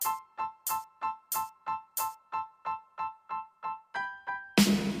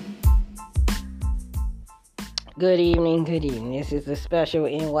Good evening, good evening. This is a special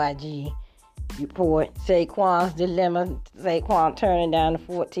NYG report. Saquon's dilemma. Saquon turning down the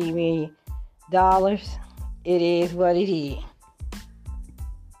 $14 million. It is what it is.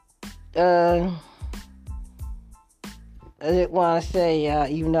 I just want to say,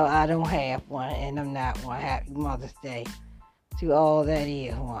 even though I don't have one, and I'm not one, happy Mother's Day to all that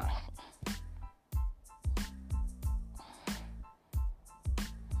is one.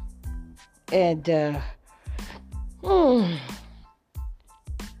 And,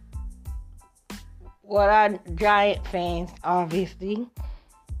 what our Giant fans obviously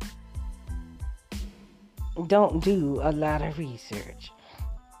don't do a lot of research.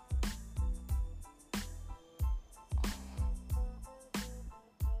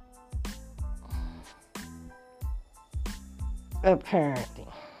 Apparently.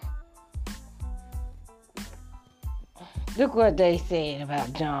 Look what they said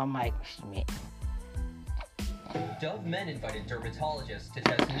about JMScmitz. Dove Men invited dermatologists to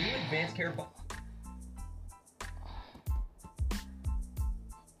test new advanced care.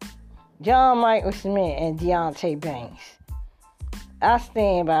 JMScmitz and Deontay Banks. I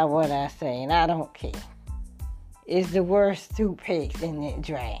stand by what I say, and I don't care. It's the worst two picks in that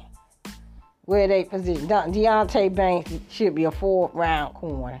draft. Where they position. Deontay Banks should be a 4th round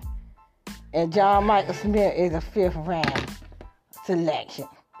corner. And JMScmitz is a 5th round selection.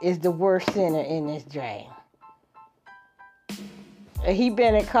 Is the worst center in this draft. He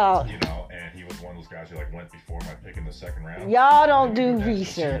been in college. And he was one of those guys who went before my pick in the 2nd round. Y'all don't do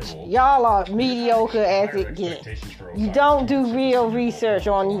research. Y'all are mediocre as it gets. You don't do real research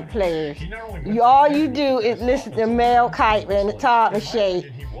on these players. All you do is listen to Mel Kiper and the Todd McShay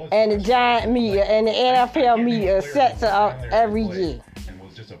and the Giant media and the NFL media sets it up every year. And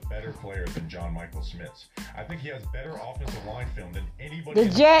was just a better player than JMScmitz. I think he has better offensive line film than anybody. The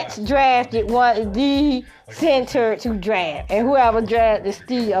Jets drafted the center to draft, and whoever drafted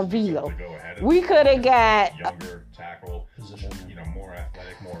Steve Avila. We could have got younger tackle, more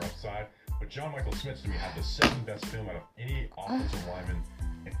athletic, more upside. But JMScmitz to me had the 2nd best film out of any offensive lineman.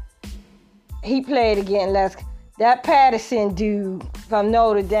 He played against that Patterson dude from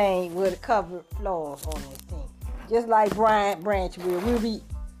Notre Dame with a covered flaws on his team, just like Bryant Branch will be.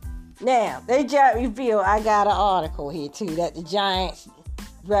 Now, they just revealed, I got an article here too, that the Giants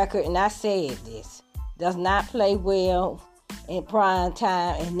record, and I said this, does not play well in prime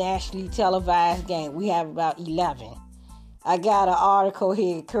time and nationally televised game. We have about 11. I got an article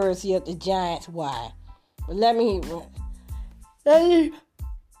here courtesy of the Giants Wire. But and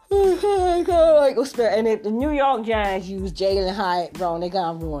if the New York Giants use Jalen Hyatt wrong, they're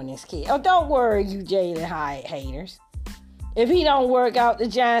going to ruin this kid. Oh, don't worry, you Jalen Hyatt haters. If he don't work out, the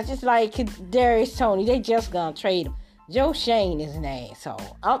Giants, just like Darius Toney, they just gonna trade him. Joe Shane is an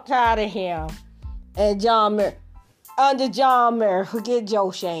asshole. I'm tired of him. And John Mayer. Under John Mayer, forget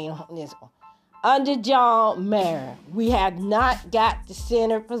Joe Shane on this one. Under John Mayer, we have not got the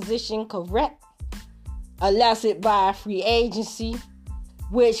center position correct, unless it by free agency,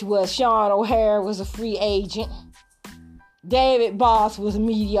 which was Sean O'Hara was a free agent. David Boss was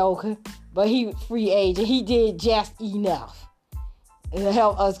mediocre, but he was free agent. He did just enough to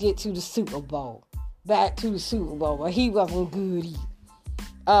help us get to the Super Bowl. Back to the Super Bowl, but he wasn't good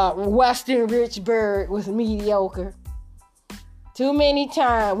either. Weston Richburg was mediocre. Too many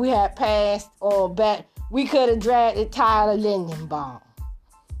times we had passed on back. We could have drafted Tyler Lindenbaum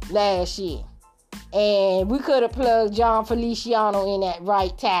last year. And we could have plugged John Feliciano in that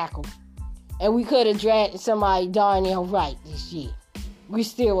right tackle. And we could have drafted somebody Darnell Wright this year. We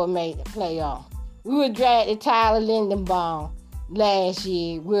still would have made the playoff. We would have drafted Tyler Lindenbaum last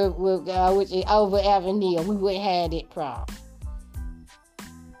year which is over Evan Neal. We would have had that problem.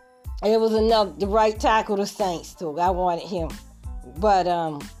 It was the right tackle the Saints took. I wanted him. But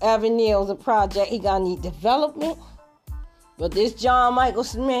Evan Neal's a project. He gonna need development. But this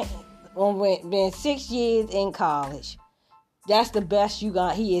JMScmitz been 6 years in college. That's the best you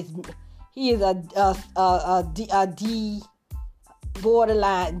got. He is a D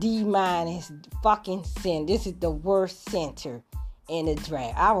borderline D- fucking center. This is the worst center in the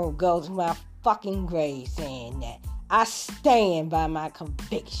draft. I will go to my fucking grave saying that. I stand by my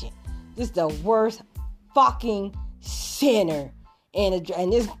conviction. This is the worst fucking center in the draft.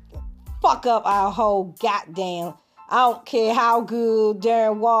 And this fuck up our whole goddamn. I don't care how good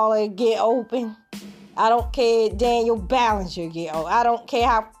Darren Waller get open. I don't care if Daniel Ballinger get open. I don't care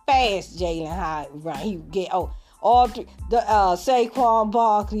how fast Jalen Hyatt run. He get open. All three, Saquon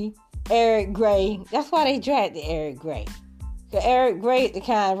Barkley, Eric Gray. That's why they drafted Eric Gray. Because Eric Gray is the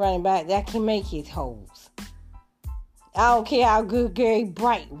kind of running back that can make his holes. I don't care how good Gary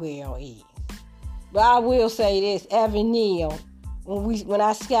Brightwell is. But I will say this, Evan Neal, when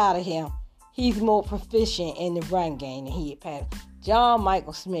I scouted him, he's more proficient in the run game than he had passed. John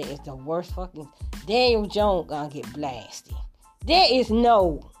Michael Smith is the worst fucking... Daniel Jones gonna get blasted.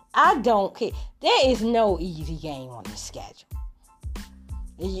 I don't care. There is no easy game on the schedule.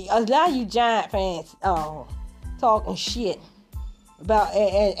 A lot of you Giant fans talking shit about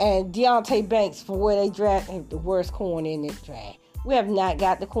and Deontay Banks for where they drafted the worst corner in this draft. We have not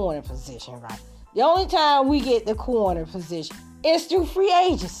got the corner position right. The only time we get the corner position is through free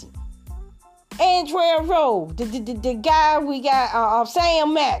agency. Andrea Rowe, the guy we got,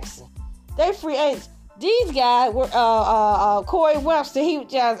 Sam Maxson, they free agents. These guys were Corey Webster. He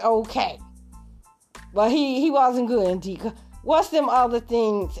was just okay, but he wasn't good indeed. What's them other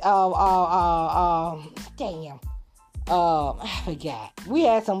things? Damn, I forgot. We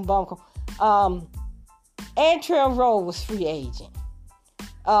had some bump. Andrea Rowe was free agent.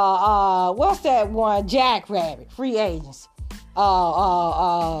 What's that one? Jack Rabbit, free agency.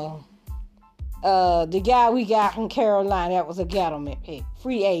 The guy we got from Carolina, that was a Gettleman pick,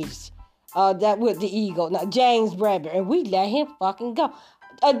 free agency. That with the Eagle. Now, James Bradbury, and we let him fucking go.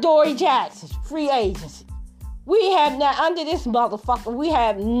 Dory Jackson, free agency. We have not, under this motherfucker, we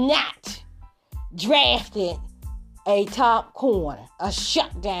have not drafted a top corner, a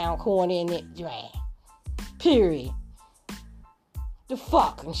shutdown corner in that draft. Period. The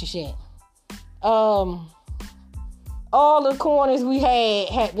fuck and shit. All the corners we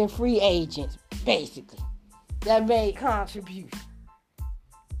had been free agents, basically, that made contributions.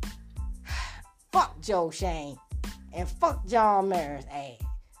 Fuck Joe Shane and fuck John Maris ass.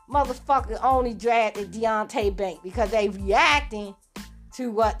 Motherfucker only drafted Deontay Banks because they reacting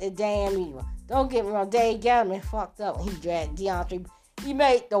to what the damn media. Don't get me wrong, Dave Gettleman fucked up when he drafted Deontay. He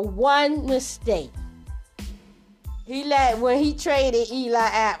made the one mistake. When he traded Eli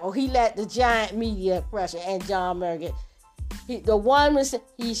Apple, he let the giant media pressure and John Merritt. The one mistake,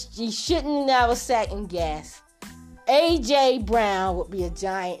 he shouldn't never second guess. A.J. Brown would be a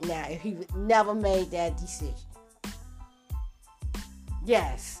Giant now if he would never made that decision.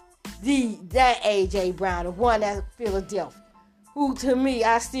 Yes, that A.J. Brown, the one at Philadelphia, who to me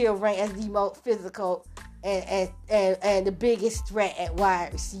I still rank as the most physical and the biggest threat at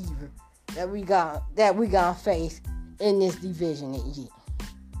wide receiver that we gonna face in this division this year.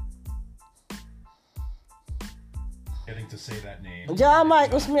 Getting to say that name. John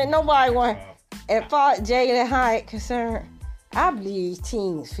Michael Smith, nobody want. As far as Jalen Hyatt concerned, I believe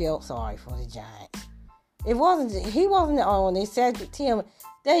teams felt sorry for the Giants. He wasn't the only one. They said to Tillman,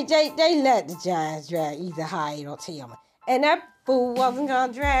 they let the Giants draft either Hyatt or Tillman, and that fool wasn't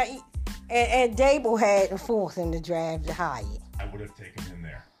gonna draft. And Dable had to force him to draft the Hyatt. I would have taken him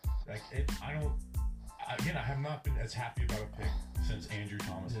there. I have not been as happy about a pick since Andrew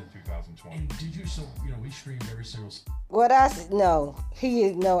Thomas in 2020. And did you? So we streamed every single. What I said, no, he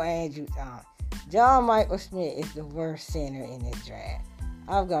is no Andrew Thomas. John Michael Smith is the worst center in this draft.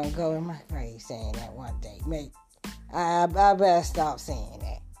 I'm gonna go in my grave saying that one day. Mate, I better stop saying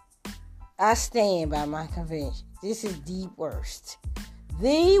that. I stand by my conviction. This is the worst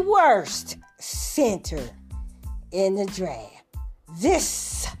center in the draft.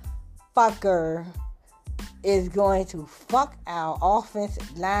 This fucker is going to fuck our offensive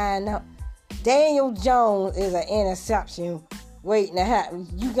lineup. Daniel Jones is an interception waiting to happen.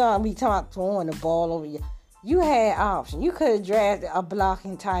 You gonna be throwing the ball over you. You had options. You could have drafted a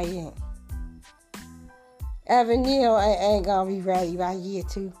blocking tight end. Evan Neal ain't gonna be ready by year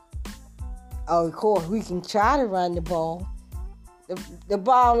 2. Oh, of course, we can try to run the ball. The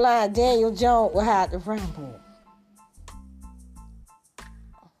bottom line, Daniel Jones will have to run more.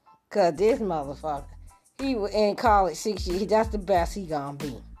 Cause this motherfucker, he was in college 6 years. That's the best he gonna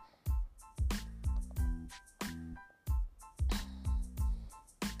be.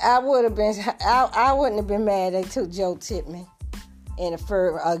 I wouldn't have been mad they took Joe Tippmann in the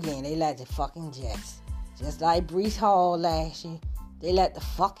first again. They let the fucking Jets. Just like Breece Hall last year. They let the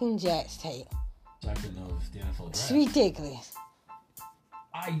fucking Jets take him. Second of the NFL draft. It's ridiculous.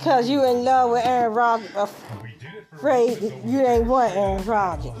 Because you in love with Aaron Rodgers. Afraid that you ain't want Aaron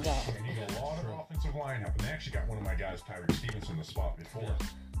Rodgers. And you got a lot of offensive line help. And they actually got one of my guys, Tyreek Stevenson, the spot before. Yeah.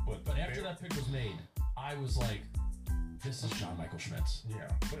 But after that pick was made, I was like, this is John Michael Schmitz. Yeah.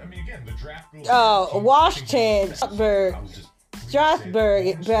 But I mean, again, the draft goes. Washington, Strasburg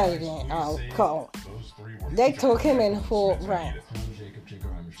is better than Cole. They took him in the 4th round.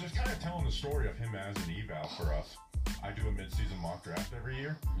 Just kind of telling the story of him as an eval for us. I do a mid-season mock draft every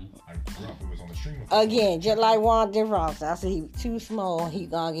year. I grew up, it was on the stream. Again, just like Juan DeRosa. I said he was too small, he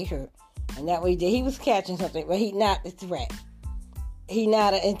gonna get hurt. And that way he was catching something, but he not the threat. he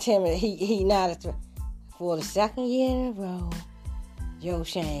not an intimidate. He not a threat. For the second year in a row, Joe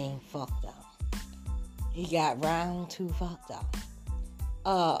Shane fucked up. He got round 2 fucked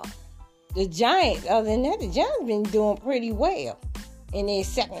up. The Giants, other than that, the Giants been doing pretty well in their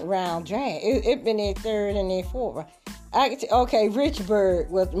second round draft. It been their third and their fourth round. I can okay, Richburg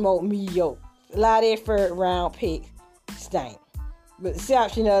was the most mediocre. A lot of their third round picks stank. But the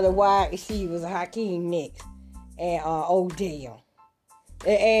exception of the wide receivers, Hakeem Nicks and Odell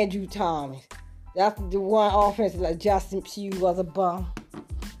and Andrew Thomas. That's the one offense like Justin Pugh was a bum.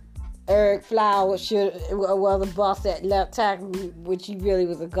 Eric Flowers was a bust at left tackle, which he really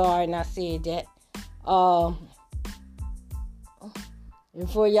was a guard, and I said that.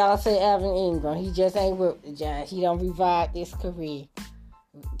 Before y'all say Evan Ingram, he just ain't worked the Giants. He done revived this career.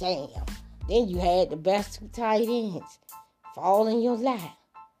 Damn. Then you had the best 2 tight ends fall in your lap.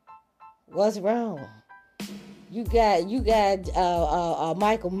 What's wrong? You got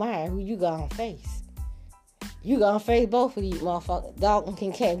Michael Myers, who you gonna face? You gonna face both of these motherfuckers. Dalton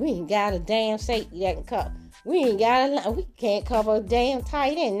Kincaid. We ain't got a damn safety that can cover. We can't cover a damn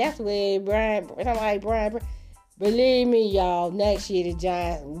tight end. That's where Brian. Believe me, y'all, next year the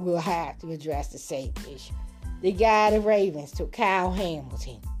Giants will have to address the safety issue. The guy the Ravens took Kyle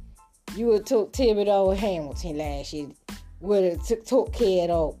Hamilton. You would took Thibodeau and Hamilton last year. Would have took care of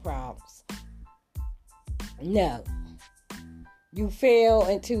those problems. No. You fell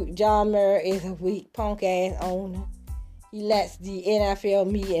into John Murray is a weak punk ass owner. He lets the NFL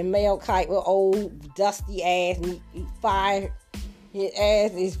meet and Mel Kiper with old dusty ass and he fired. His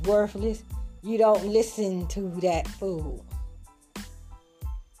ass is worthless. You don't listen to that fool.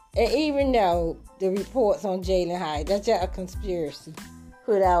 And even though the reports on Jalen Hyatt, that's just a conspiracy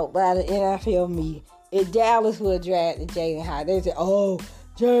put out by the NFL media. If Dallas would have drafted Jalen Hyatt, they said, oh,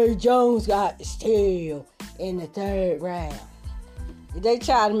 Jerry Jones got the steal in the 3rd round. If they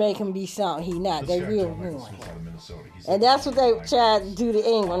try to make him be something he not, they will ruin him. And that's what they tried to do to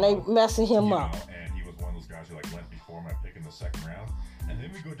England. They messing him up. And he was one of those guys who went before my pick in the 2nd round. And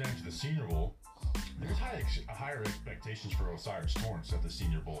then we go down to the Senior Bowl. There's higher expectations for Osiris Torrance at the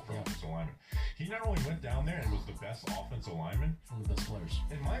Senior Bowl for offensive lineman. He not only went down there and was the best offensive lineman, one of the best players.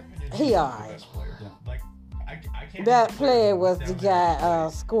 In my opinion, he was the best player. Yeah. Like I can't. That player was the guy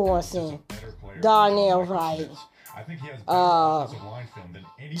scoring scene. Darnell Wright. I think he has better offensive line film than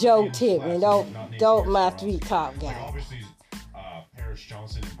any Joe Tippmann. Don't my 3 top guys. Like obviously, Paris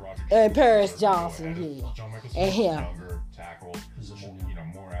Johnson and Broderick. And Paris Johnson, yeah. John Michael and Smith, him. Younger, tackle,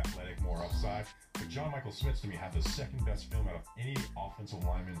 more athletic, more upside. But John Michael Smith to me had the 2nd best film out of any offensive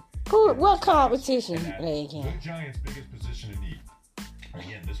lineman. What competition you play again? The Giants' biggest position in need.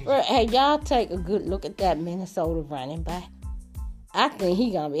 Again, this was. Hey, y'all take a good look at that Minnesota running back. I think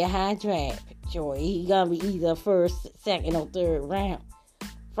he gonna be a high draft choice. He gonna be either 1st, 2nd, or 3rd round.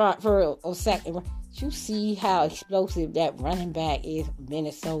 First or 2nd round. You see how explosive that running back is,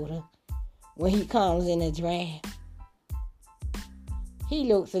 Minnesota, when he comes in the draft. He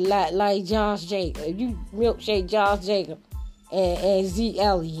looks a lot like Josh Jacobs. You milkshake Josh Jacobs and Zeke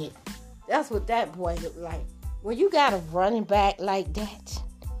Elliott. That's what that boy look like. When you got a running back like that,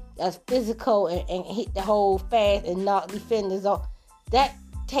 that's physical and hit the hole fast and knock defenders off, that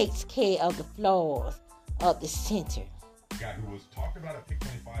takes care of the flaws of the center. Guy who was talked about at pick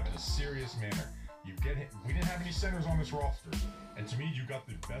 25 in a serious manner. You get him. We didn't have any centers on this roster, and to me, you got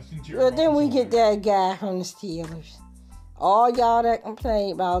the best interior. Well, then we get that guy from the Steelers. All y'all that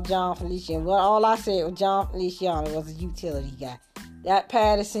complain about John Feliciano, well, all I said was John Feliciano was a utility guy. That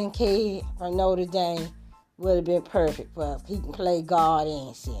Patterson kid from Notre Dame would have been perfect for us. He can play guard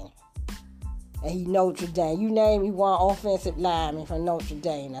and center. And he Notre Dame. You name me one offensive lineman from Notre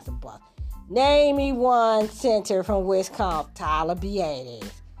Dame, that's a bust. Name me one center from Wisconsin, Tyler Biadasz.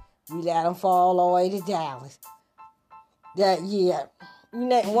 We let him fall all the way to Dallas. That year. You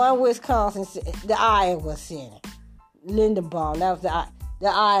name one Wisconsin, the Iowa center. Lindenbaum, that was the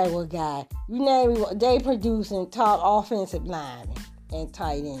Iowa guy. You name me, they producing top offensive linemen and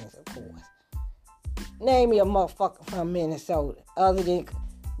tight ends, of course. Name me a motherfucker from Minnesota, other than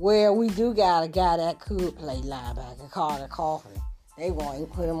where we do got a guy that could play linebacker, Carter Coughlin. They won't even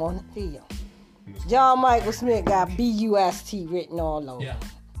put him on the field. John Michael Smith got B-U-S-T written all over.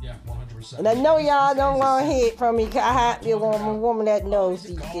 Yeah, 100%. And I know y'all don't want to hear it from me because I have to be a woman that knows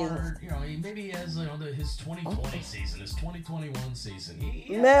these things. Maybe he has his 2020 season, his 2021 season.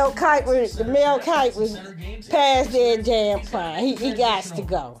 Mel Kiper was past their damn prime. He got to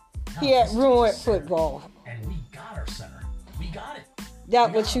go. He had ruined football. And we got our center. We got it.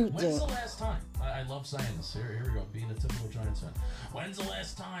 That's what you think. When's the last time? I love saying this. Here we go, being a typical Giants fan. when's the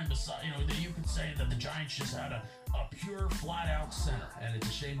last time, that you could say that the Giants just had a pure, flat-out center? And it's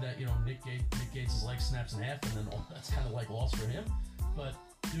a shame that, Nick Gates' leg snaps in half, and then that's kind of like lost for him. But,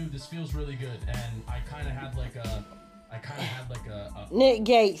 dude, this feels really good. And I kind of had like a Nick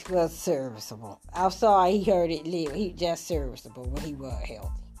Gates was serviceable. I'm sorry he hurt it live. He just serviceable when he was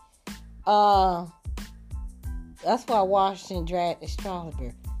healthy. That's why Washington drafted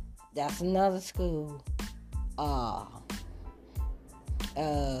Strasburg. That's another school.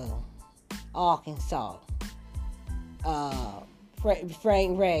 Arkansas.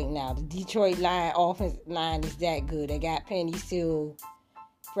 Frank Ragnow. The Detroit offensive line is that good. They got Penny Sewell,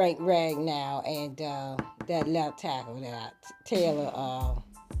 Frank Ragnow, and that left tackle, Taylor,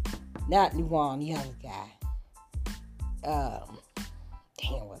 not Luan, the other guy.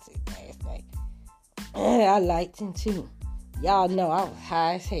 What's his last name? I liked him too. Y'all know I was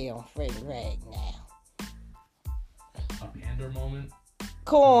high as hell on Frank Ragnow. A pander moment.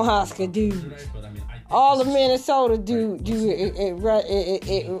 Cornhusker dude. But, all the Minnesota dude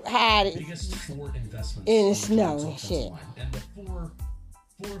had it biggest four investments in the snow and shit. And the four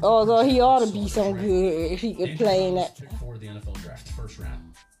although he ought to be so good if he could play in that. Pick 4 of the NFL draft, first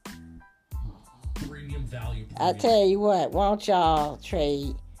round. Premium value. I tell you what, why don't y'all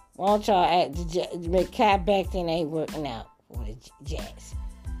trade? Why don't y'all Mekhi Becton ain't working out for the Jets?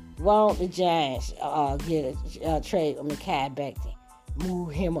 Why don't the Giants get a trade with Mekhi Becton?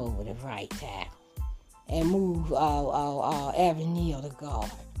 Move him over to right tackle and move Evan Neal to guard.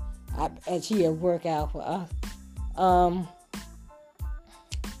 And she'll work out for us.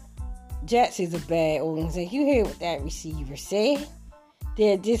 Jets is a bad organization. You hear what that receiver said?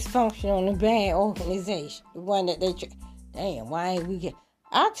 They're dysfunctional and a bad organization. The one that they... Damn, why ain't we get...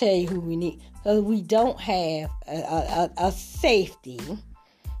 I'll tell you who we need. Because we don't have a safety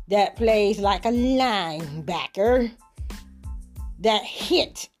that plays like a linebacker that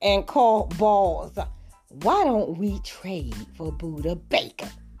hit and caught balls. Why don't we trade for Buda Baker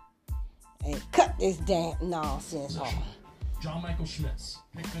and cut this damn nonsense off? John Michael Schmitz,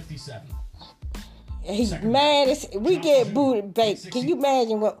 pick 57. He's mad as we get Buda Baker. Can you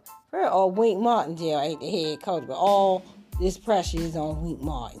imagine what? Or Wink Martindale ain't the head coach, but all this pressure is on Wink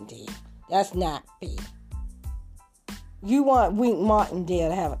Martindale. That's not fair. You want Wink Martindale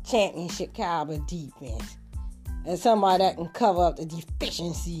to have a championship caliber defense and somebody that can cover up the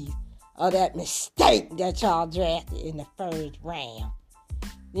deficiencies of that mistake that y'all drafted in the first round.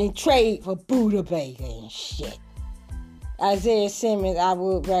 Then trade for Buda Baker and shit. Isaiah Simmons, I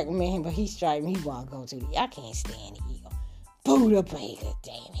would recommend him, but he strikes me. He want to go to the... I can't stand the Eagle. Buda Baker,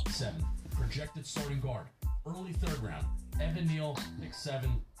 damn it. 7. Projected starting guard. Early third round. Evan Neal, pick 7.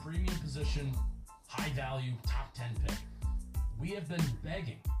 Premium position. High value. Top 10 pick. We have been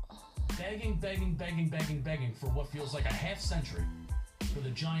begging for what feels like a half century for the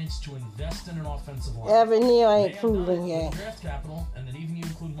Giants to invest in an offensive line. Evan Neal ain't proven yet. Draft capital, and then even you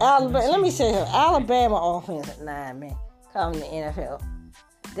include Alabama. Let me say something. Alabama offensive linemen coming to NFL.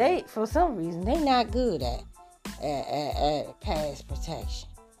 They, for some reason, they not good at pass protection.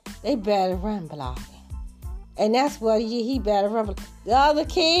 They better run blocking, and that's what he better run. The other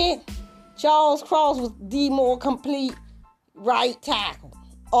kid, Charles Cross, was the more complete right tackle.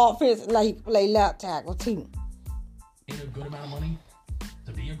 Offense, like play left tackle too. Ain't a good amount of money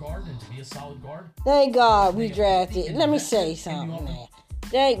to be a guard and to be a solid guard. Thank God we drafted. Let me say something, man.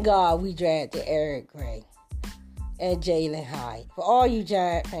 Thank God we drafted Eric Gray and Jalen Hyde. For all you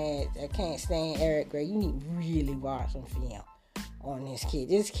Giant fans that can't stand Eric Gray, you need to really watch some film on this kid.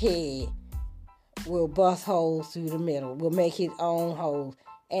 This kid will bust holes through the middle, will make his own holes,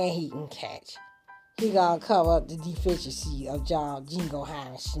 and he can catch. He gonna cover up the deficiency of Jingo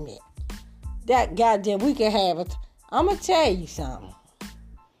Schmidt. That goddamn, we could have a... I'm gonna tell you something.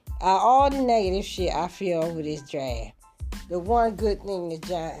 All the negative shit I feel over this draft, the one good thing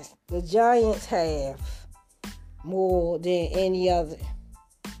the Giants have more than any other.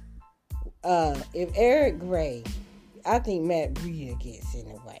 If Eric Gray, I think Matt Breida gets in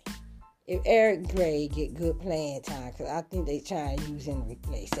the way. If Eric Gray get good playing time, because I think they trying to use him to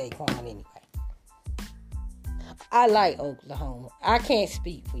replace Saquon anyway. I like Oklahoma. I can't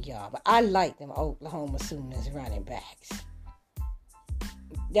speak for y'all, but I like them Oklahoma Sooners running backs.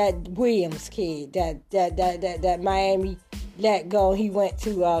 That Williams kid, that Miami let go. He went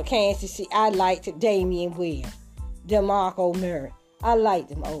to Kansas City. I liked it. Damian Williams, DeMarco Murray. I like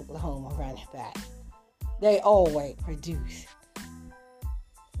them Oklahoma running backs. They always produce.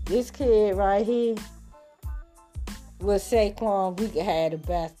 This kid right here with Saquon, we could have the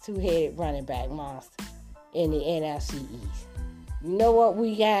best two-headed running back monster in the NFC East. You know what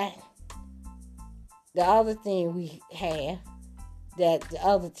we got? The other thing we have that the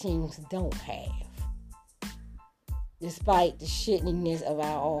other teams don't have. Despite the shittiness of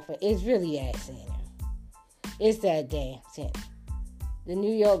our offense, it's really at center. It's that damn center. The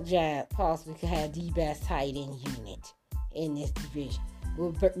New York Giants possibly could have the best tight end unit in this division.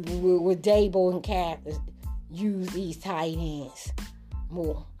 With Dable and Cap use these tight ends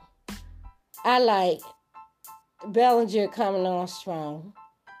more. I like Bellinger coming on strong.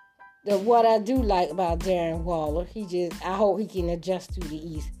 What I do like about Darren Waller, I hope he can adjust to the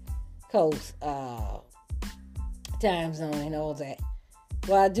East Coast time zone and all that.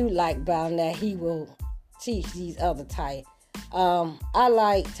 What I do like about him that he will teach these other tight. I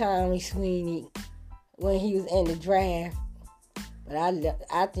like Tommy Sweeney when he was in the draft, but I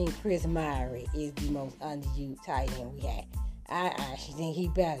think Chris Myrie is the most underused tight end we have. I actually think he's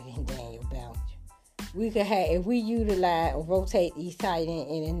better than Daniel Bellinger. We could have, if we utilize or rotate these tight ends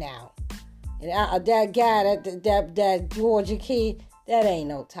in and out. And that guy, that Georgia kid, that ain't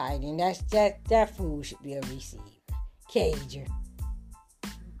no tight end. That fool should be a receiver. Cager.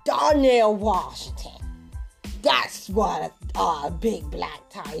 Darnell Washington. That's what a big black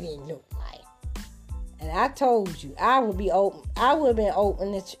tight end look like. And I told you, I would have been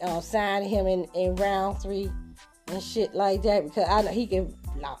open to signing him in round 3 and shit like that because I know he can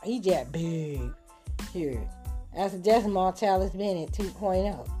block. He just big. Here. That's Martellus Bennett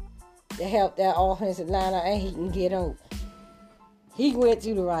 2.0. To help that offensive line out and he can get open. He went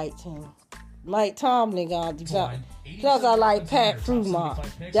to the right team. Mike Tomlin got developed. Plus, I like Pat Frumont.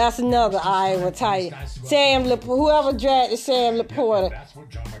 That's another Iowa tight end. Sam Laporta, whoever drafted Sam Laporta,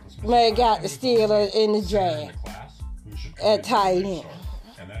 may have got the Steelers in the draft at tight end.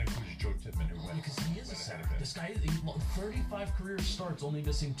 And that includes Joe Tippmann, who went because he is a center. This guy, 35 career starts, only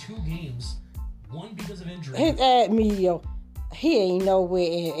missing 2 games. One because of injury. His ad meal, he ain't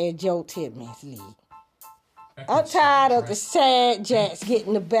nowhere in Joe Tippmann's league. I'm tired of the sad Jacks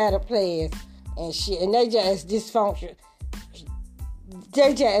getting the better players and shit, and they just dysfunctional.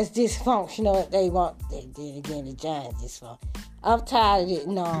 They just dysfunctional if they want. Then again, the Giants dysfunctional. I'm tired of it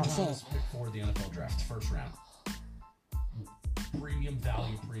nonsense. Pick 4 of the NFL draft, first round. Premium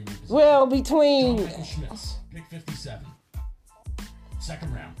value, premium position. Well, between JMScmitz, pick 57.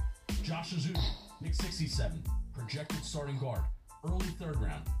 Second round. Josh Azudu, pick 67, projected starting guard. Early 3rd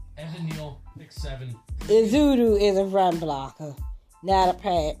round, Evan Neal, pick 7. Azudu is a run blocker, not a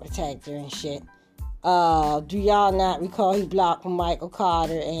pad protector and shit. Do y'all not recall he blocked from Michael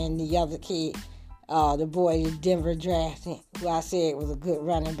Carter and the other kid, the boy the Denver drafted, who I said was a good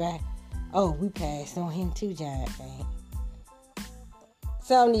running back? Oh, we passed on him too, Giant fan.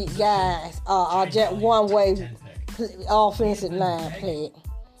 Some of these guys are just one-way offensive line play.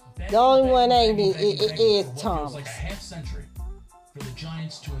 The only one ain't is Thomas. Like a half century for the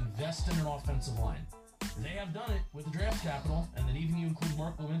Giants to invest in an offensive line. They have done it with the draft capital, and then even you include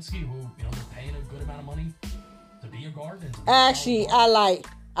Mark Lewinsky, who they're paying a good amount of money to be a guard. And actually, I like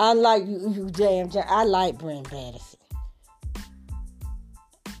you damn. I like Brent Patterson.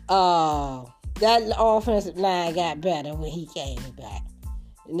 That offensive line got better when he came back.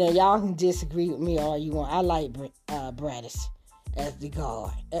 Now y'all can disagree with me all you want. I like Bradis as the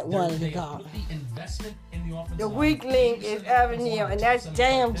guard, at one of the guards. The weak link is Evan Neal, and that's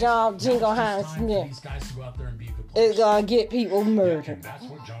damn John Jingleheimer Smith. It's gonna get people murdered. And that's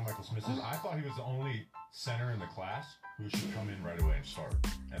what John Michael Smith is. I thought he was the only center in the class who should come in right away and start.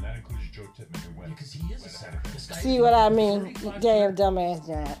 And that includes Joe Tippmann, who went. Because he is a center. See what I mean? Damn dumbass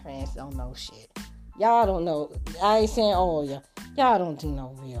Giant fans don't know shit. Y'all don't know. I ain't saying all y'all. Y'all don't do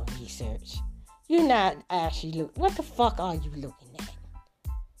no real research. You're not actually looking. What the fuck are you looking at?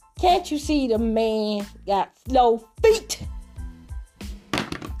 Can't you see the man got slow feet?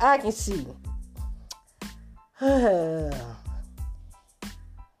 I can see.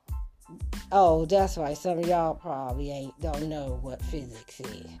 Oh, that's right. Some of y'all probably don't know what physics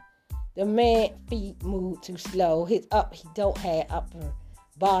is. The man feet move too slow. He don't have upper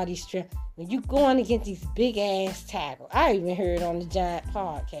body strength. When you going against these big ass tackles, I even heard on the Giant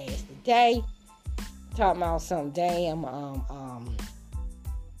podcast today. Talking about some damn well,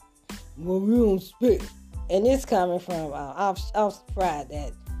 we don't spit, and this coming from I'm surprised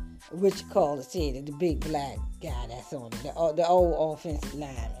that Richard Calder said it, the big black guy that's on it, the old offensive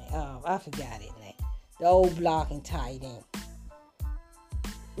lineman. I forgot his name. The old blocking tight end,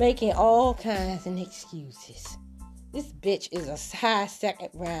 making all kinds of excuses. This bitch is a high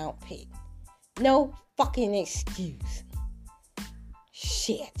 2nd round pick. No fucking excuse.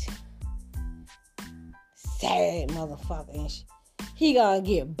 Shit. Sad motherfucker. He gonna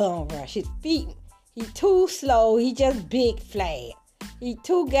get bum rushed. His feet, he too slow. He just big flat. He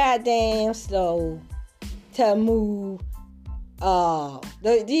too goddamn slow to move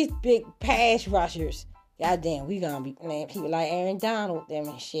these big pass rushers. Goddamn, we gonna be playing people like Aaron Donald, them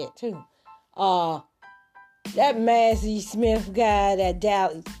and shit too. That Massey Smith guy, that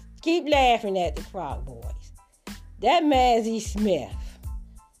Dallas, keep laughing at the Croc Boys. That Massey Smith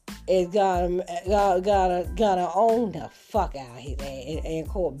is gonna own the fuck out of his ass and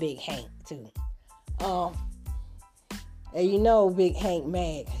call Big Hank too. And you know Big Hank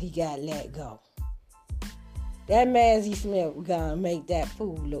mad he got let go. That Massey Smith gonna make that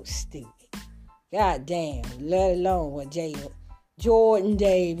fool look stupid. God damn, let alone what Jordan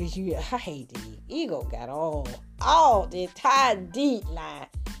Davis, I hate the Eagle got all the entire deep line.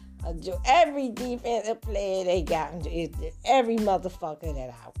 Every defensive player they got, every motherfucker that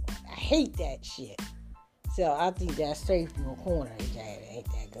I want. I hate that shit. So I think that safety or corner ain't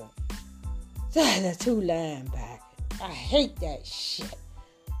that good. So the two linebackers. I hate that shit.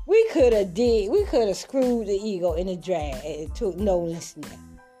 We could have screwed the Eagle in the draft and took Nolan Smith.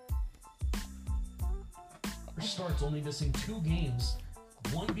 Starts only missing 2 games,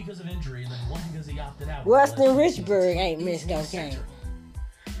 one because of injury and then one because he opted out. Weston Richburg ain't missed no game.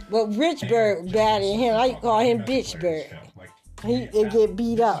 But Richburg batted him. I call him Bitchburg. He get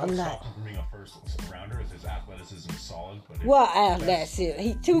beat up a lot. Being a first rounder, his athleticism is solid. Well, that's it.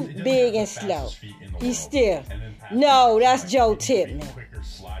 He too big and slow. He's still. No, that's Joe Tippmann.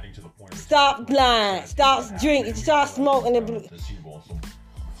 Stop lying. Stop drinking. Stop smoking the blue.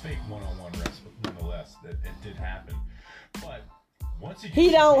 Fake one-on-one rest, but nonetheless, it did happen. But once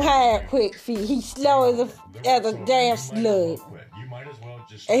he don't have quick feet. He's slow as a damn slug. You might as well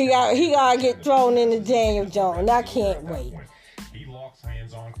just. And he gotta get thrown in the Daniel Jones. I can't wait. He locks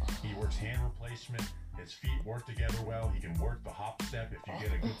hands on. He works hand replacement. His feet work together well. He can work the hop step if you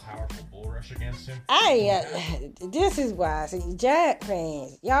get a good, powerful bull rush against him. This is why. See, Jack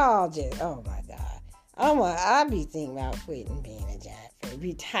fans, y'all just, oh my God. I be thinking about quitting being a Giant fan,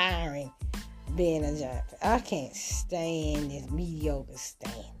 retiring being a Giant fan. I can't stand this mediocre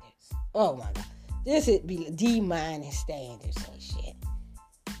standards. Oh my God. This would be D- standards and shit.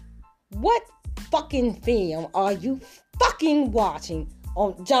 What fucking film are you fucking watching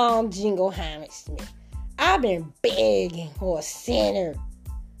on John Jingleheimer Smith? I've been begging for a center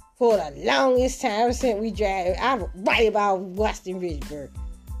for the longest time ever since we drafted. I write about Weston Richburg.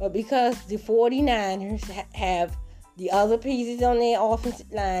 But because the 49ers have the other pieces on their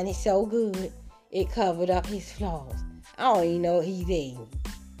offensive line, it's so good, it covered up his flaws. I don't even know he's there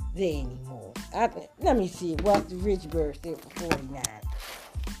anymore. Let me see what the Richburg said for 49.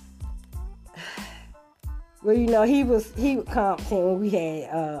 Well, you know, he was competent when we had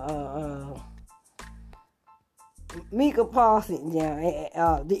Micah Parsons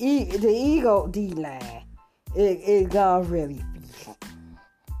down. The Eagle D-line is gonna really feast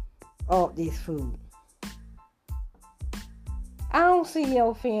off this food. I don't see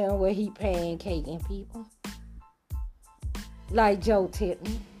no film where he pancaking people like Joe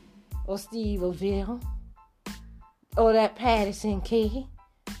Tippmann or Steve Avila or that Patterson kid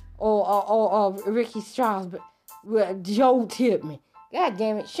or Ricky Strasburg with Joe Tippmann. God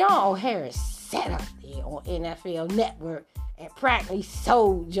damn it, Sean O'Hara sat up there on NFL Network and practically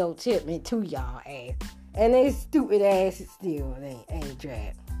sold Joe Tippmann to y'all ass. And they stupid asses still ain't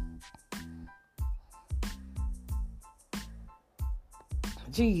drafted.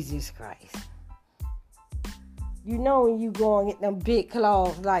 Jesus Christ. You know when you go and get them big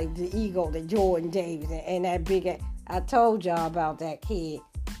claws like the Eagle, the Jordan Davis, and that big... I told y'all about that kid,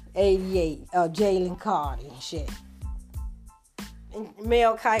 88, Jalen Carter and shit. And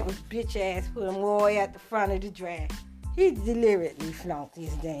Mel Kite was bitch ass, put him way at the front of the draft. He deliberately flunked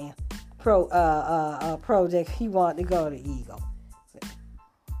his damn project. He wanted to go to Eagle.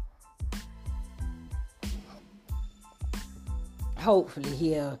 Hopefully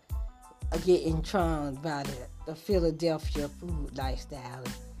he'll get entranced by the Philadelphia food lifestyle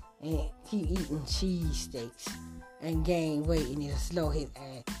and keep eating cheesesteaks and gain weight and it'll slow his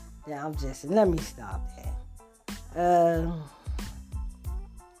ass down. Let me stop that.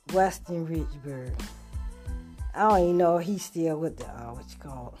 Weston Richburg. I don't even know if he's still with the, what you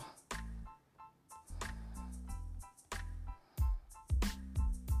call it.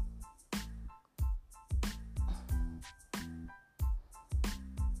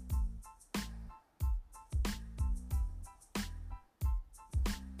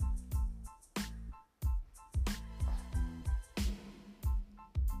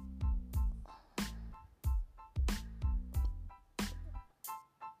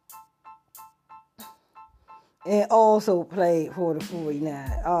 And also played for the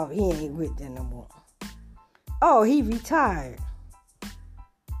 49. Oh, he ain't with them no more. Oh, he retired.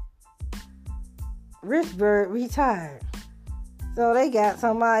 Richburg retired. So they got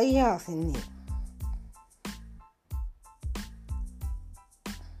somebody else in there.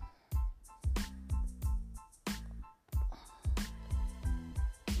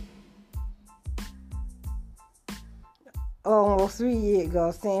 Almost 3 years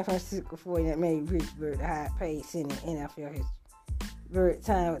ago, San Francisco 49ers made Rich Bird the highest paid center in NFL history. Bird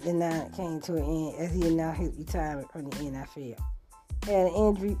time with the Niners came to an end as he announced his retirement from the NFL. Had an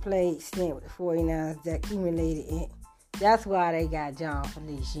injury-plagued stint with the 49ers that accumulated in. That's why they got John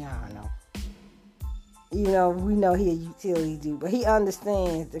Feliciano. You know, we know he a utility dude, but he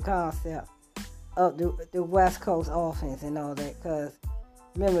understands the concept of the West Coast offense and all that, because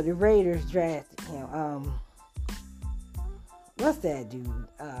remember, the Raiders drafted him. What's that dude?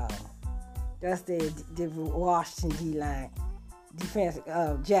 That's the Washington D-line defense,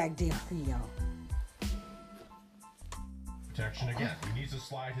 Jack Del Rio. Protection again. He needs to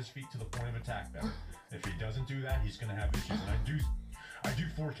slide his feet to the point of attack better. If he doesn't do that, he's going to have issues. And I do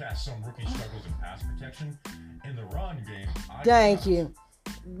forecast some rookie struggles in pass protection. In the run game, Thank you.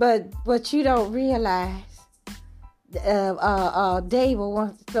 But you don't realize Dable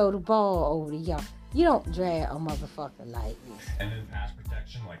wants to throw the ball over the yard. You don't drag a motherfucker like this. And then pass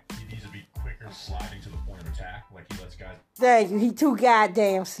protection, like, he needs to be quicker sliding to the point of attack. Like, he lets guys... Thank you. He too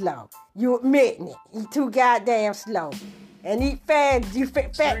goddamn slow. You admitting it. He too goddamn slow. And he fat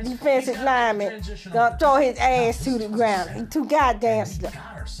defensive lineman gonna throw his ass to the ground. He too goddamn slow. We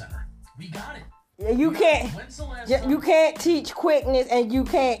got our center. We got it. You can't teach quickness and you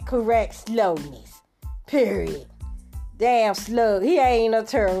can't correct slowness. Period. Damn slug. He ain't a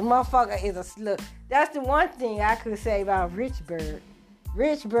turtle. Motherfucker is a slug. That's the one thing I could say about Rich Bird.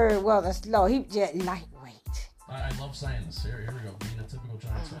 Rich Bird wasn't slow. He was just lightweight. I love saying this. Here we go. Being a typical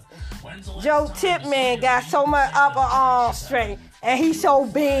Giants fan. Joe Tipman got so much upper arm strength, and he's so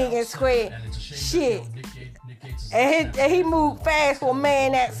big and square. Shit. And he moved fast for a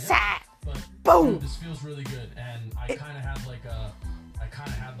man that side. Boom. This feels really good, and I kind of had like a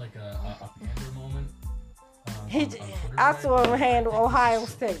Pandora moment. I saw him handle Ohio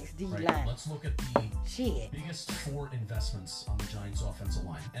State's D-line. Right, let's look at the biggest 4 investments on the Giants' offensive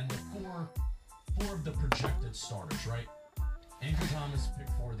line, and the four of the projected starters. Right, Andrew Thomas, pick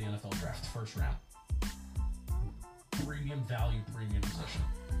 4 of the NFL draft, first round, premium value, premium position.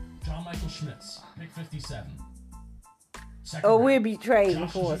 John Michael Schmitz, pick 57. We'll be trading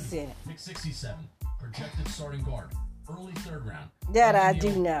for a center. Pick 67, projected starting guard, early 3rd round. That I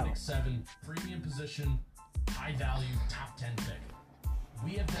do know. Pick 7, premium position, high value, top 10 pick.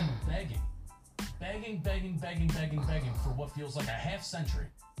 We have been begging for what feels like a half century.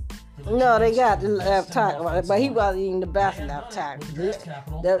 No, they got the left tackle, but he wasn't even the best left tackle.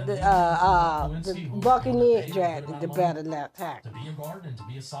 The Buccaneers drafted the better left tackle. To be a guard and to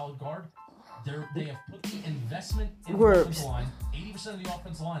be a solid guard, they have put the investment in the offensive line. 80% of the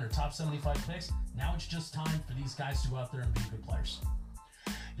offensive line are top 75 picks. Now it's just time for these guys to go out there and be good players.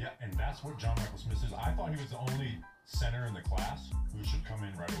 Yeah, and that's what John Michael Smith is. I thought he was the only center in the class who should come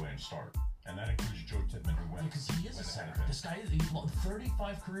in right away and start. And that includes Joe Tipman, who went. Because he is a center. This guy is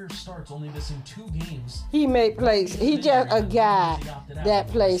 35 career starts, only missing 2 games. He made plays. He just a guy that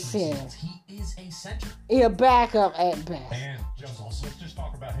plays center. He is a center. He a backup at best. And let's just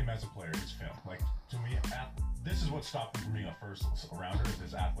talk about him as a player, his film. Like, to me, this is what stopped him from being a first rounder.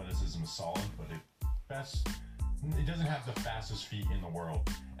 His athleticism is solid, but it doesn't have the fastest feet in the world.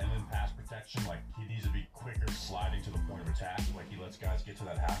 And then pass protection, like, he needs to be quicker sliding to the point of attack. Like, he lets guys get to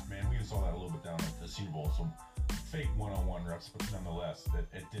that half man. We even saw that a little bit down at the Senior Bowl. Some fake one-on-one reps, but nonetheless,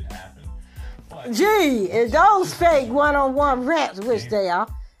 it did happen. But, those fake one-on-one reps, which they are.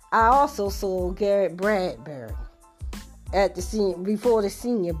 I also saw Garrett Bradbury at before the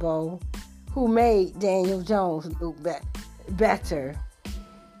Senior Bowl, who made Daniel Jones look better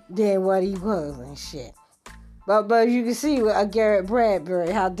than what he was and shit. But you can see with Garrett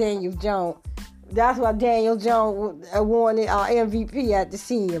Bradbury how Daniel Jones. That's why Daniel Jones won the MVP at the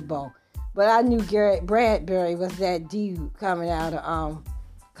Senior Bowl. But I knew Garrett Bradbury was that dude coming out of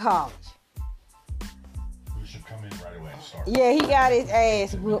college. Who should come in right away and start. Yeah, he got his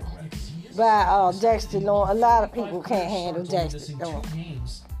ass whooped by Dexter Lawrence. A lot of people can't handle Dexter Lawrence. 2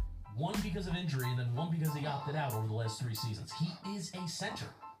 games, one because of injury and then one because he opted out over the last 3 seasons. He is a center.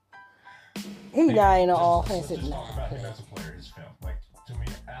 He not in the offensive line. Let's just talk about him as a player, his film. Like, to me,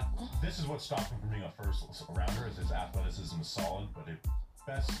 this is what stopped him from being a first rounder. Is his athleticism is solid, but it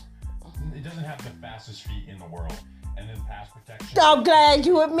doesn't have the fastest feet in the world. And then pass protection. I'm glad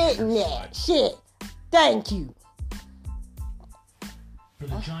you admitting that. Shit. Thank you. For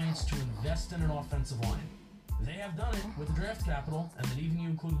the Giants to invest in an offensive line, they have done it with the draft capital, and then even you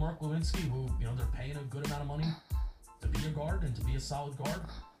include Mark Lewinsky, who they're paying a good amount of money. to be a guard and to be a solid guard.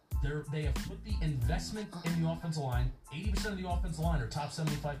 They have put the investment in the offensive line. 80% of the offensive line are top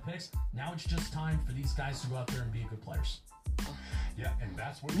 75 picks. Now it's just time for these guys to go out there and be good players. Yeah, and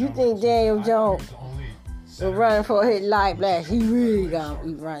that's what You think Daniel Jones was running for his life last? He really gonna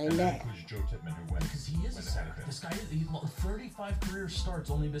be running that. Joe Tippmann, who went Because he is a center. This guy is 35 career starts,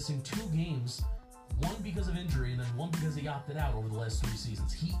 only missing 2 games. One because of injury, and then one because he opted out over the last 3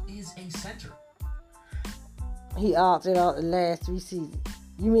 seasons. He is a center. He opted out the last 3 seasons.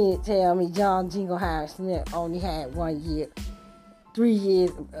 You mean to tell me John JMScmitz only had 1 year, 3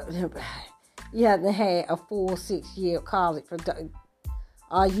 years? He hasn't had a full 6 year college production.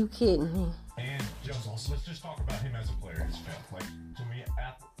 Are you kidding me? And just, let's just talk about him as a player, his film. Like, to me,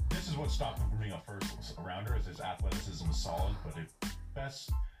 this is what stopped him from being a first rounder, is his athleticism is solid, but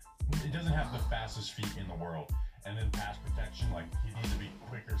it doesn't have the fastest feet in the world. And then pass protection, like, he needs to be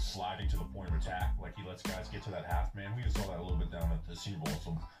quicker sliding to the point of attack. Like, he lets guys get to that half man. We just saw that a little bit down at the Senior Bowl.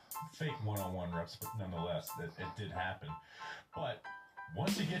 Some fake one-on-one reps, but nonetheless, it did happen. But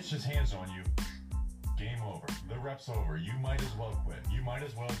once he gets his hands on you, game over. The rep's over. You might as well quit. You might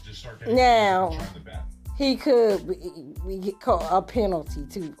as well just start getting now. Trying to bat. He could we get caught a penalty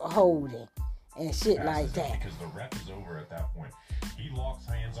to holding and shit like that. Because the rep is over at that point. He locks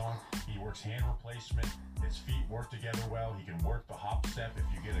hands on. He works hand replacement. His feet work together well. He can work the hop step if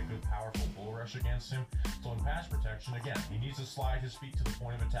you get a good, powerful bull rush against him. So in pass protection, again, he needs to slide his feet to the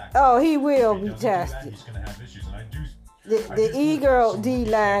point of attack. Oh, he will be tested. tested. He's going to have issues, and I do. The E-girl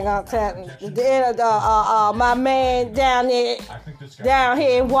D-line got tested. My man down there, down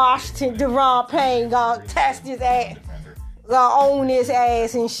here in Washington, Deron Payne, got test his ass, own his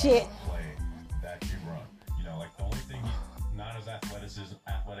ass and shit. That you run. You know, like the only thing he's not as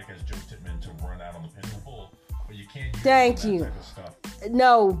athletic as Joe Tippmann to run out on the pin and pull, but you can't use Thank that you. type of stuff.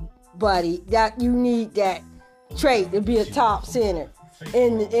 No, buddy, that you need that trait to be a top center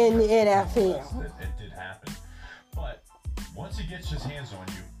in the NFL. It did happen, but once he gets his hands on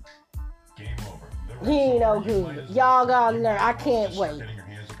you, game over. He ain't no good. Y'all gotta learn. I can't wait.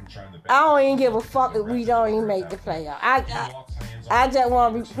 I don't even give a fuck if we don't even make the playoff. I just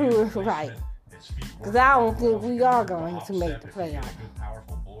want to be proven right. Because I don't think we are going to make the playoff. Good,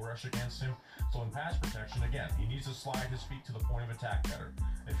 powerful bull rush against him. So in pass protection, again, he needs to slide his feet to the point of attack better.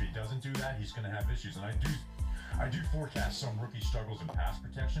 If he doesn't do that, he's going to have issues. And I do forecast some rookie struggles in pass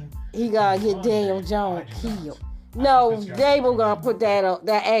protection. He got to get Daniel Jones killed. No, Dable going to put that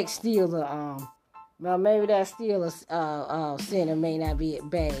ex-Steeler on. Well, maybe that Steelers center may not be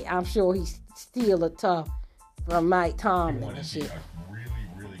bad. I'm sure he's Steeler tough from Mike Tomlin and shit.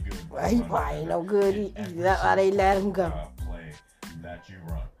 Really good. Well, he probably ain't no good. That's why they let him go. Play that you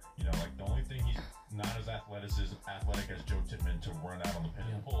run. You know, like the only thing he's not as athletic as Joe Tippmann to run out on the pin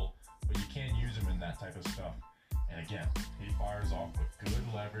and pull, but you can't use him in that type of stuff. And again, he fires off with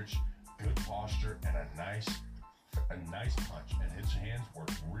good leverage, good posture, and a nice punch, and his hands work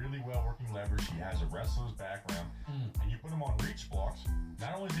really well working leverage. He has a wrestler's background, and you put him on reach blocks.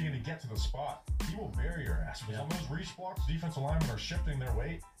 Not only is he going to get to the spot, he will bury your ass. Because on those reach blocks, defensive linemen are shifting their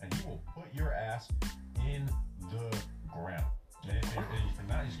weight, and he will put your ass in the ground. And if you're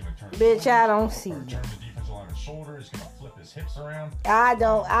not, he's going to turn. Bitch, I don't see you. Turn the defensive lineman's shoulder. He's going to flip his hips around. I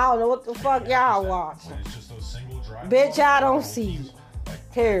don't know what the fuck y'all watching. It's just those single drive. Bitch, I don't see you.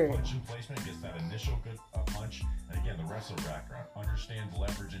 Period. Punch and placement gets that initial good punch. Again, the wrestler background understands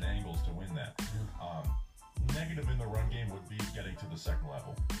leverage and angles to win that. Negative in the run game would be getting to the second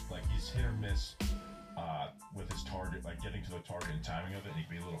level. Like he's hit or miss with his target, like getting to the target and timing of it. And he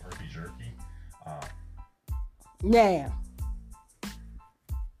can be a little herky jerky. Now,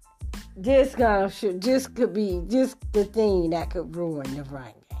 this could be the thing that could ruin the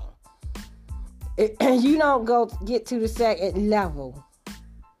run game. You don't get to the second level.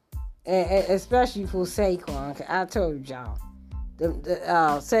 And especially for Saquon, 'cause I told y'all,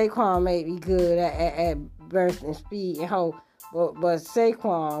 Saquon may be good at bursting speed and hope, but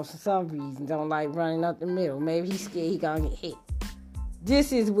Saquon for some reason don't like running up the middle. Maybe he's scared he gonna get hit.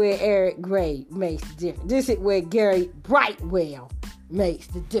 This is where Eric Gray makes the difference. This is where Gary Brightwell makes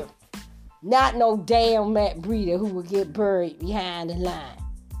the difference. Not no damn Matt Breida who will get buried behind the line.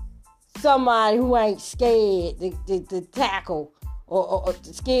 Somebody who ain't scared to tackle or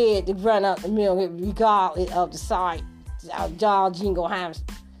scared to run up the middle regardless of the site. John Jingleheimer.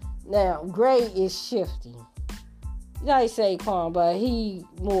 Now, Gray is shifty. You know, Saquon, but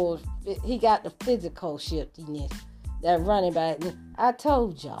he got the physical shiftiness that running back. I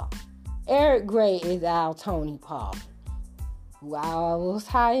told y'all, Eric Gray is our Tony Pollard, who I was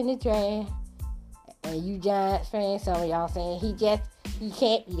high in the draft. And you Giants fans, some of y'all saying he can't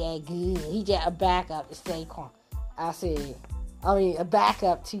be that good. He just a backup to Saquon. a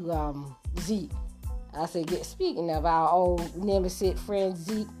backup to Zeke. I said, speaking of our old nemesis friend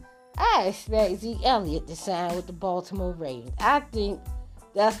Zeke, I expect Zeke Elliott to sign with the Baltimore Ravens. I think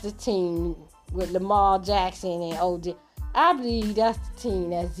that's the team with Lamar Jackson and OJ. I believe that's the team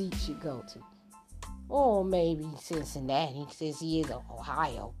that Zeke should go to. Or maybe Cincinnati, since he is an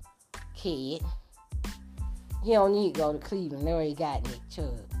Ohio kid. He don't need to go to Cleveland. They already got Nick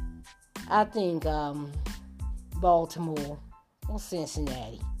Chubb. I think Baltimore or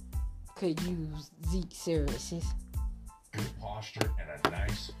Cincinnati could use Zeke's services. Good posture and a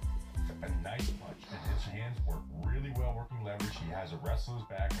nice punch. And his hands work really well working leverage. He has a wrestler's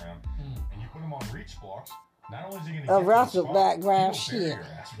background. And you put him on reach blocks, not only is he going to get wrestler background, shit.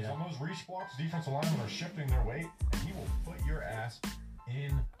 On those reach blocks, defensive linemen are shifting their weight, and he will put your ass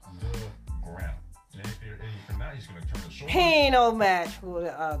in the ground. And if you're not, he's going to turn the shoulder. He ain't no match for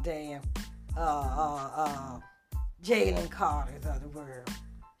the damn Jalen Carters of the world.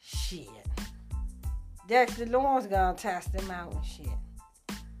 Shit. Dexter Lawrence gonna test him out and shit.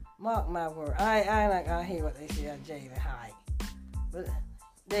 Mark my word. I ain't not gonna hear what they say about Jalen Hyde. But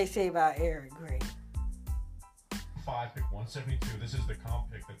they say about Eric Gray. 5 pick 172. This is the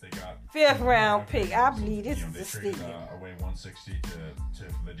comp pick that they got. 5th round pick. I believe this is the steal. They traded steal. away 160 to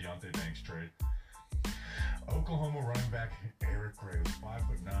the Deontay Banks trade. Oklahoma running back Eric Gray was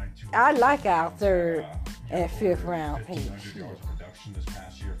 5'9". I like our 3rd and 5th round pick. 1,500 yards of production this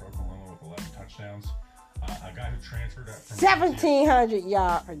past year for Oklahoma with 11 touchdowns. A guy who transferred up from 1,700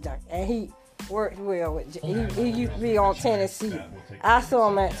 yard production, and he worked well with. He used to be on Tennessee. I saw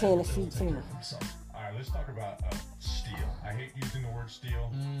him at Tennessee too. All right, let's talk about steal. I hate using the word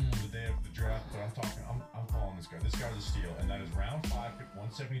steal the day of the draft, but I'm calling this guy. This guy's a steal, and that is round 5, pick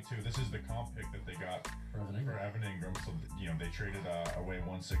 172. This is the comp pick that they got for Evan Ingram. So they traded away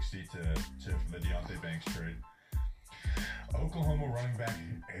 160 to for the Deontay Banks trade. Oklahoma running back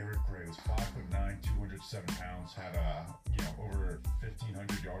Eric Gray was 5'9", 207 pounds. Had over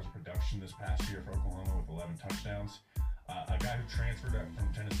 1,500 yards of production this past year for Oklahoma with 11 touchdowns. A guy who transferred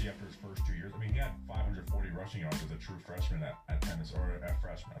from Tennessee after his first 2 years. I mean, he had 540 rushing yards as a true freshman at Tennessee, or at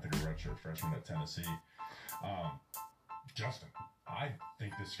freshman. I think a redshirt freshman at Tennessee. Justin, I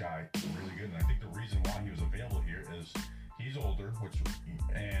think this guy is really good, and I think the reason why he was available here is he's older,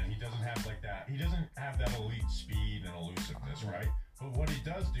 and he doesn't have that. He doesn't have that elite speed and elusiveness, right? But what he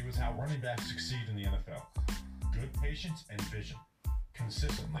does do is how running backs succeed in the NFL: good patience and vision,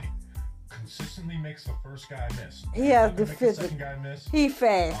 consistently makes the first guy miss. He has the physical. He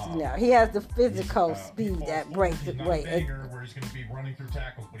fast, He has the physical speed that breaks the way. Where he's going to be running through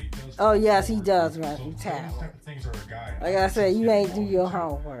tackles, but he does. Oh yes, he does run through tackles. Those type of things are a guy. Like I said, you ain't do your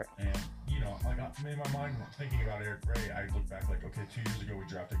homework. And in my mind, thinking about Eric Gray, I look back like, okay, 2 years ago we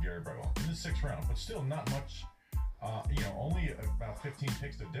drafted Gary Brightwell in the 6th round, but still not much. Only about 15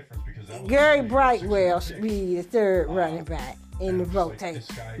 picks the difference because that was Gary Brightwell should be the 3rd running back in the rotation.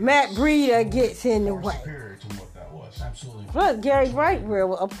 Matt Breida gets in the way. Superior to what that was. Absolutely. Plus, Gary Brightwell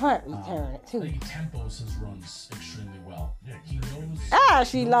was a punt returner too. He tempos his runs extremely well. Yeah, he knows. I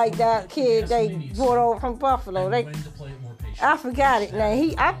actually like that kid they brought over from Buffalo. When to play it more patient. I forgot it now.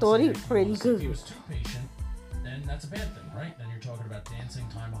 I thought he was pretty good. If he was too patient, then that's a bad thing, right? Then you're talking about dancing,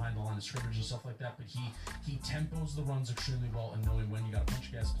 time behind the line of scrimmage and stuff like that. But he tempos the runs extremely well and knowing when you got to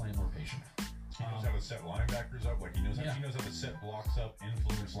punch gas, playing more patient. He knows how to set linebackers up. He knows how to set blocks up,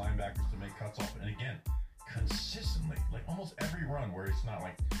 influence linebackers to make cuts off. And again, consistently, almost every run where it's not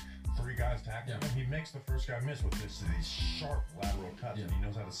 3 guys tackling him, he makes the first guy miss with these sharp lateral cuts, and he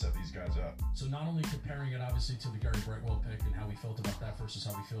knows how to set these guys up. So not only comparing it obviously to the Gary Brightwell pick and how we felt about that versus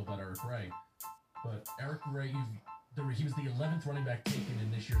how we feel about Eric Gray, but Eric Gray, he was the 11th running back taken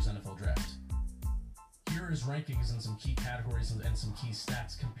in this year's NFL draft. Here are his rankings in some key categories and some key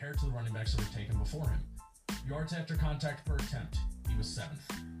stats compared to the running backs that were taken before him. Yards after contact per attempt, he was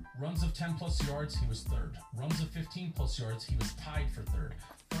 7th. Runs of 10 plus yards, he was 3rd. Runs of 15 plus yards, he was tied for 3rd.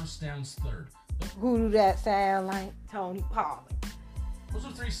 First downs, 3rd. Who do that sound like? Tony Pollard. Those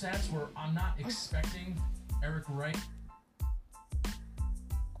are 3 stats where I'm not expecting Eric Gray.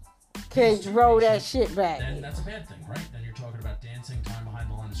 Kids roll that shit back. Then that's a bad thing, right? Then you're talking about dancing, time behind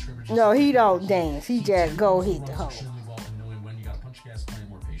the line of scrimmage. No, he don't dance. He just go hit the hole. Extremely well and knowing when you got to punch gas, playing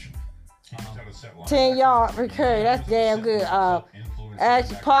more patient. 10 yards per carry. That's damn good.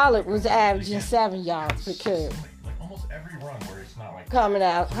 Actually, Pollard was averaging 7 yards per carry. Almost every run where it's not coming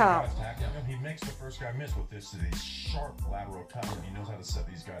out. He makes the first guy miss with these sharp lateral cuts, and he knows how to set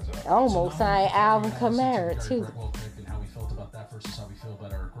these guys up. Almost signed Alvin Kamara too. And how we felt about that versus how we feel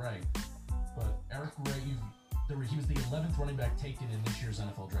about Eric Gray. But Eric Gray, he was the 11th running back taken in this year's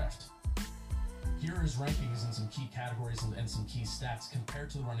NFL draft. here are his rankings in some key categories and some key stats compared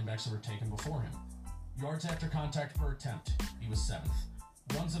to the running backs that were taken before him. Yards after contact per attempt, he was 7th.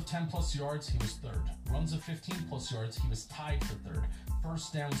 Runs of 10 plus yards, he was 3rd. Runs of 15 plus yards, he was tied for 3rd.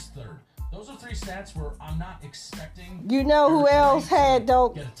 First downs, 3rd. Those are 3 stats where I'm not expecting. You know who else had though?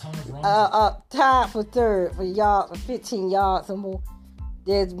 Get a ton of runs. Tied for 3rd for yards, for 15 yards or more.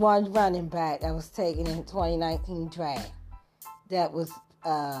 There's one running back that was taken in the 2019 draft. That was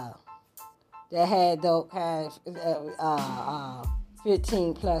that had those kind of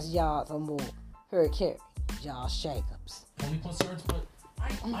 15 plus yards or more per carry. Josh Jacobs. 20 plus yards, but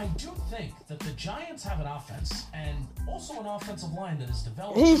I do think that the Giants have an offense and also an offensive line that is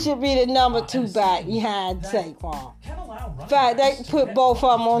developed. He should be the number 2 back behind Saquon. Can allow running In fact, they backs to put get both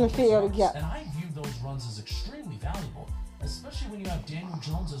of them on the 15 field yards. together. And I view those runs as extremely valuable, especially when you have Daniel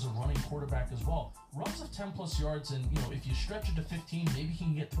Jones as a running quarterback as well. Runs of 10 plus yards, and if you stretch it to 15, maybe he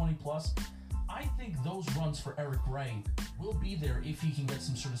can get 20 plus. I think those runs for Eric Gray will be there if he can get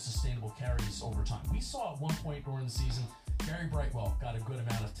some sort of sustainable carries over time. We saw at one point during the season, Gary Brightwell got a good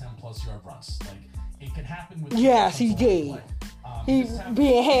amount of 10 plus yard runs. Like, it could happen with. Yes, he did. He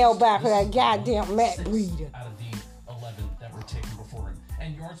being held back for that goddamn Matt Breida. Out of the 11 that were taken before him,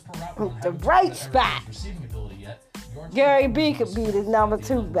 and yards per route run. The bright spot. Receiving ability yet. Gary B could be the number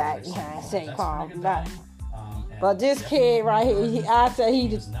 2 back behind Saquon. But this kid right here, I say he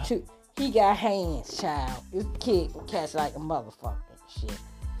the 2. He got hands, child. This kid can catch like a motherfucker and shit.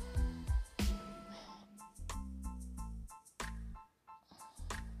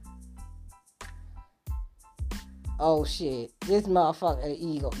 Oh shit. This motherfucker, the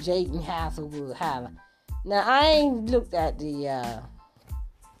Eagle, Jaden Hasselwood Highland. Now I ain't looked at the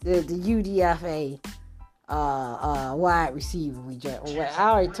UDFA wide receiver we just. I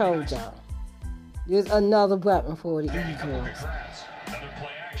already told y'all. There's another weapon for the Eagles.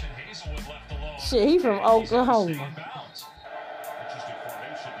 Shit, he from Oklahoma.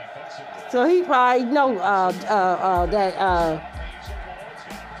 So he probably know that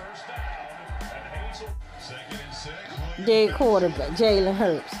dead quarterback, Jalen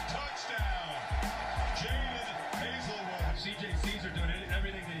Hurts.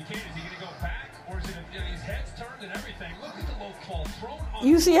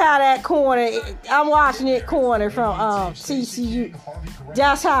 You see how that corner, I'm watching it corner from CCU.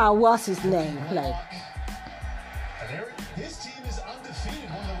 That's how, what's his name, play. His team is undefeated.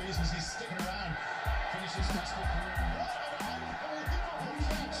 One of the reasons he's sticking around. Finishes his high school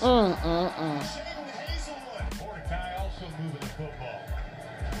career. Mordecai also moving the football.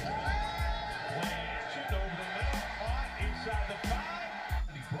 Shoot over the middle, inside the 5.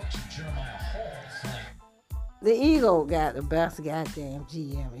 He Brooks and Jeremiah Hall. The Eagle got the best goddamn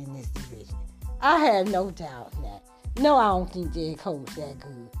GM in this division. I have no doubt in that. No, I don't think their coach that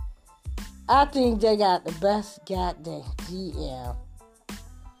good. I think they got the best goddamn GM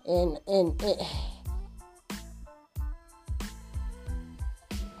in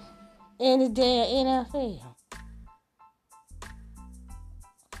the damn NFL.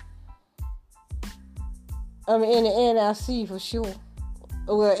 I mean, in the NFC for sure.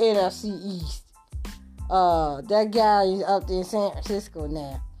 Well, NFC East. That guy is up there in San Francisco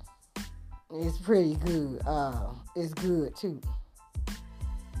now. It's pretty good. It's good too.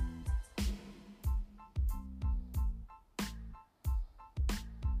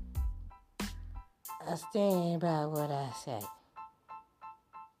 I stand by what I say.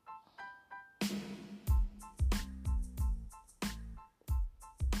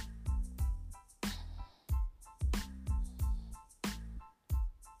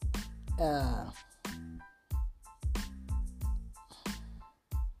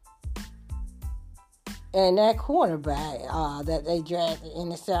 And that cornerback that they drafted in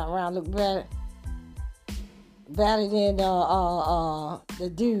the 7th round looked better than the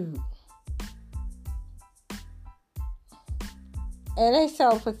dude. And they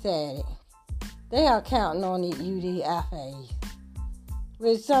so pathetic. They are counting on the UDFA,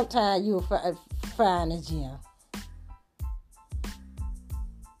 which sometimes you'll find a gym.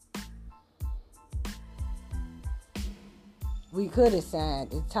 We could have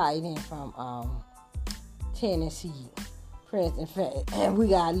signed the tight end from Tennessee, Princeton, and we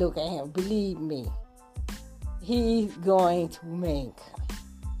gotta look at him. Believe me, he's going to make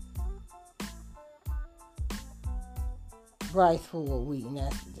Bryce Ford Wheaton.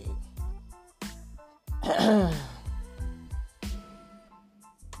 That's the dude.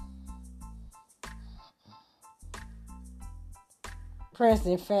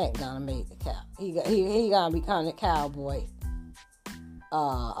 Princeton Fant gonna make the cow. He gonna become the Cowboy.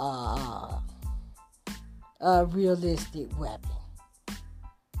 A realistic weapon.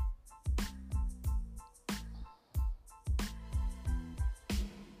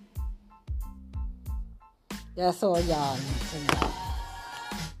 That's all y'all need to know.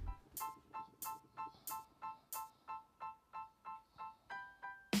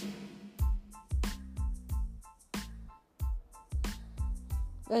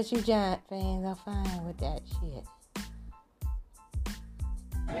 But you Giant fans are fine with that shit.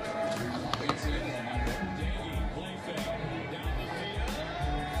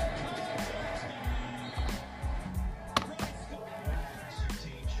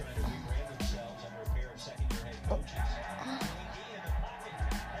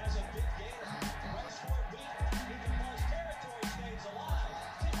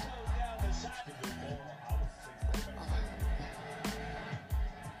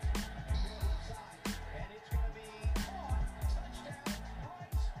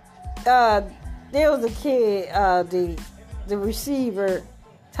 There was a kid, the receiver,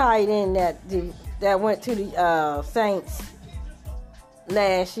 tight end that went to the Saints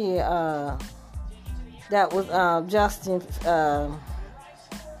last year. That was Justin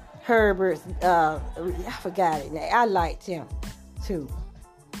Herbert. I forgot it now. I liked him too.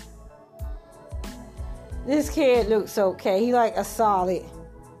 This kid looks okay. He like a solid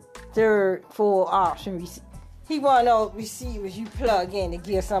third, full option receiver. He one of those receivers you plug in to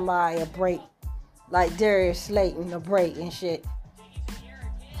give somebody a break, like Darius Slayton a break and shit.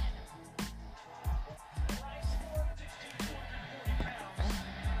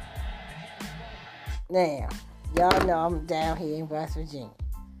 Now, y'all know I'm down here in West Virginia.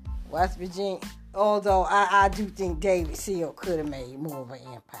 West Virginia, although I do think David Seal could have made more of an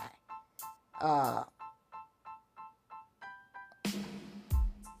impact.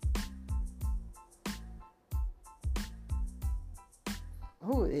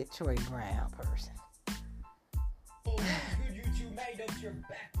 Who is it, Troy Brown person? Oh, good YouTube mate, you're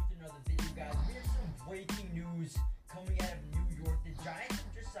back with another video, guys. We have some breaking news coming out of New York. The Giants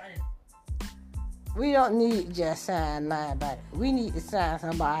have just signed. We don't need to just sign linebacker. We need to sign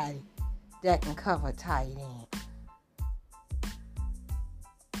somebody that can cover tight end.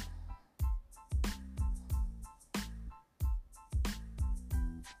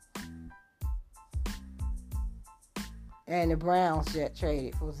 And the Browns just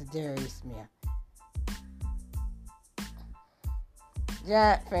traded for Darius Smith.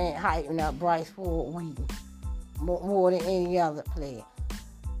 Giant fan hyping up Bryce Ford Wheaton more than any other player.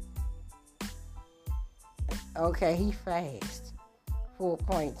 Okay, he fast.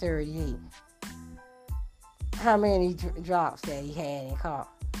 4.38. How many drops that he had in car?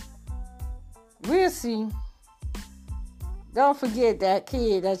 We'll see. Don't forget that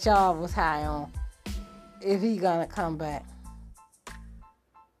kid that y'all was high on. If he gonna come back.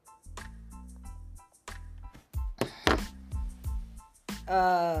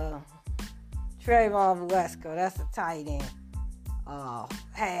 Trayvon Velasco, that's a tight end.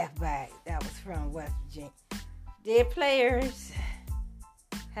 Halfback that was from West Virginia. Their players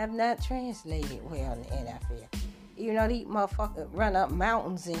have not translated well in the NFL. Even though these motherfuckers run up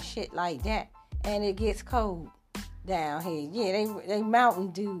mountains and shit like that, and it gets cold down here. Yeah, they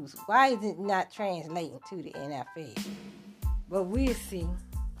mountain dudes. Why is it not translating to the NFL? But we'll see.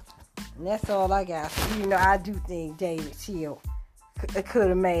 And that's all I got. You know, I do think David Seal could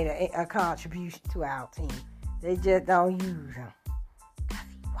have made a contribution to our team. They just don't use him. Because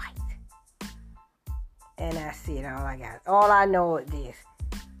he's white. And that's it. All I got. All I know is this.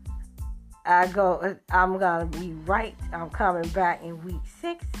 I'm going to be right. I'm coming back in week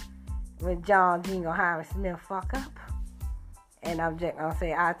 6. When John Jingleheimer Smith fuck up. And I'm just going to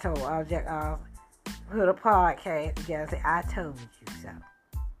say, I'm just going to put a podcast together and say, I told you.